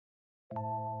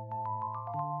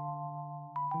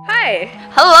Hi!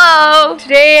 Hello!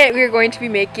 Today we are going to be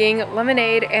making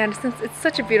lemonade, and since it's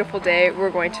such a beautiful day,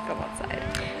 we're going to film outside.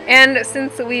 And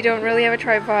since we don't really have a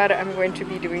tripod, I'm going to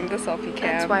be doing the selfie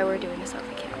cam. That's why we're doing a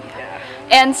selfie cam, yeah.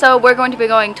 And so we're going to be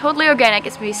going totally organic.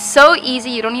 It's going to be so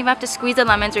easy. You don't even have to squeeze the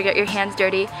lemons or get your hands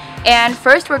dirty. And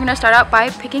first we're going to start out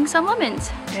by picking some lemons.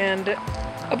 And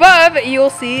above you'll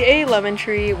see a lemon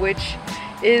tree, which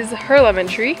is her lemon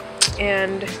tree.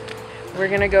 And we're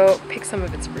going to go pick some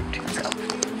of its fruit. Let's go.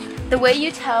 The way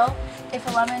you tell if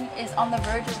a lemon is on the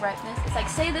verge of ripeness, it's like,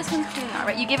 say this one's doing that,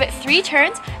 right? You give it 3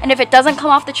 turns, and if it doesn't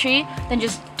come off the tree, then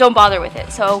just don't bother with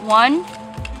it. So 1,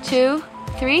 2,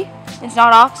 3, it's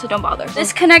not off, so don't bother.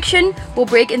 This connection will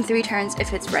break in 3 turns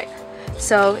if it's ripe.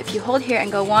 So if you hold here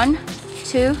and go 1,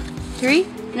 2, 3,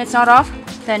 and it's not off,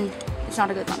 then it's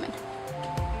not a good lemon.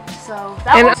 So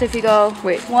that one. So if you go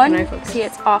 1, see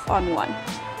it's off on 1.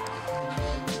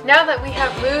 Now that we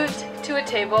have moved to a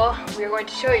table, we are going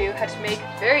to show you how to make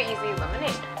very easy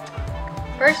lemonade.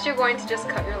 First, you're going to just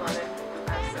cut your lemon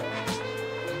as so,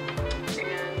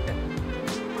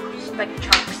 and just like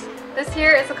chunks. This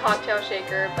here is a cocktail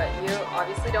shaker, but you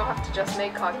obviously don't have to just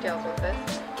make cocktails with this.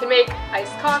 You can make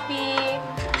iced coffee,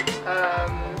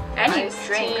 any iced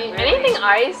drink, tea, really. anything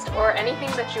iced or anything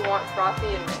that you want frothy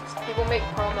and mixed. People make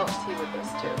pearl milk tea with this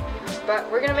too,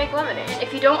 but we're gonna make lemonade.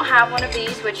 If you don't have one of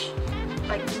these, which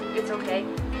like it's okay.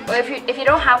 But if you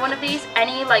don't have one of these,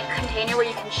 any like container where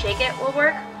you can shake it will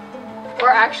work. Or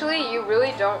actually, you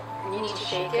really don't need to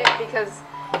shake it because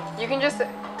you can just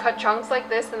cut chunks like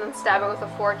this and then stab it with a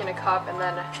fork in a cup and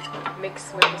then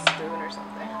mix with a spoon or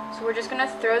something. So we're just gonna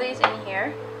throw these in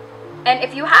here. And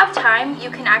if you have time, you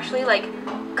can actually like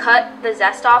cut the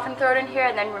zest off and throw it in here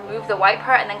and then remove the white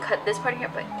part and then cut this part in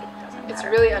here, but it doesn't matter. It's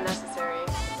really unnecessary.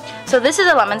 So this is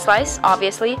a lemon slice,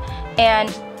 obviously, and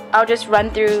I'll just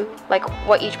run through like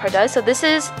what each part does. So this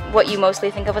is what you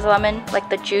mostly think of as a lemon, like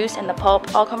the juice and the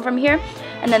pulp all come from here.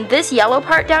 And then this yellow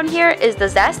part down here is the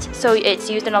zest. So it's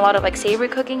used in a lot of like savory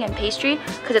cooking and pastry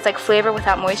because it's like flavor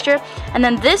without moisture. And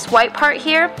then this white part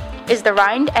here is the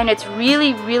rind, and it's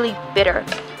really, really bitter,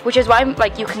 which is why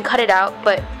like you can cut it out,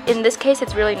 but in this case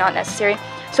it's really not necessary.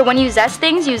 So when you zest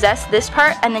things, you zest this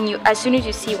part, and then as soon as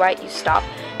you see white, you stop.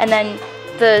 And then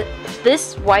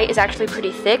this white is actually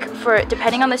pretty thick. For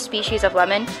depending on the species of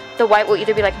lemon, the white will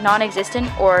either be like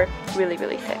non-existent or really,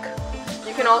 really thick.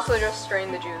 You can also just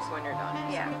strain the juice when you're done.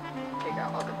 Yeah. So take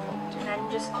out all the pulp too. And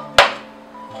then just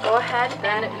go ahead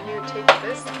and you take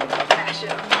this and mash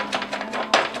it up.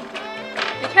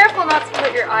 Be careful not to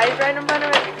put your eyes right in front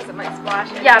of it because it might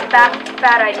splash. Yeah,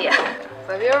 bad idea.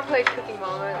 So if you ever played Cooking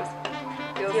Mama,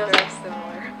 it feels very similar.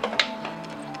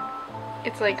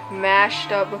 It's like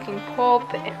mashed up looking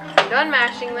pulp. I'm done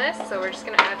mashing this, so we're just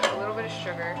gonna add a little bit of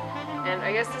sugar. And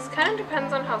I guess this kind of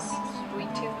depends on how sweet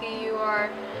toothy you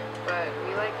are, but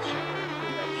we like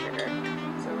sugar.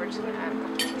 So we're just gonna add a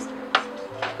couple teaspoons.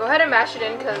 Go ahead and mash it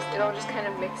in because it'll just kind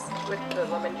of mix with the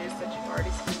lemon juice that you've already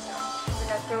squeezed out. We're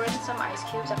gonna throw in some ice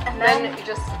cubes, and then you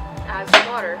just add some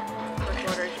water. How much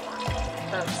water you want.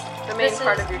 That's the main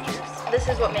part of your juice. This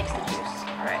is what makes the juice.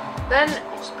 Alright. Then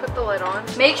you just put the lid on.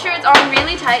 Make sure it's on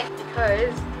really tight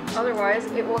because otherwise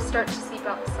it will start to seep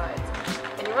out the sides.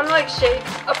 And you want to like shake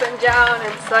up and down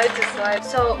and side to side.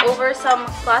 So over some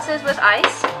glasses with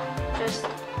ice, just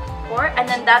pour it, and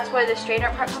then that's where the strainer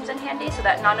part comes in handy so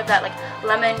that none of that like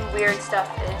lemon weird stuff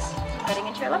is getting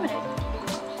into your lemonade.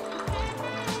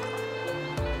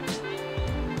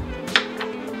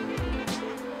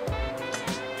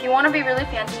 If you want to be really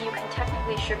fancy, you can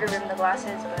technically sugar rim the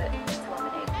glasses, but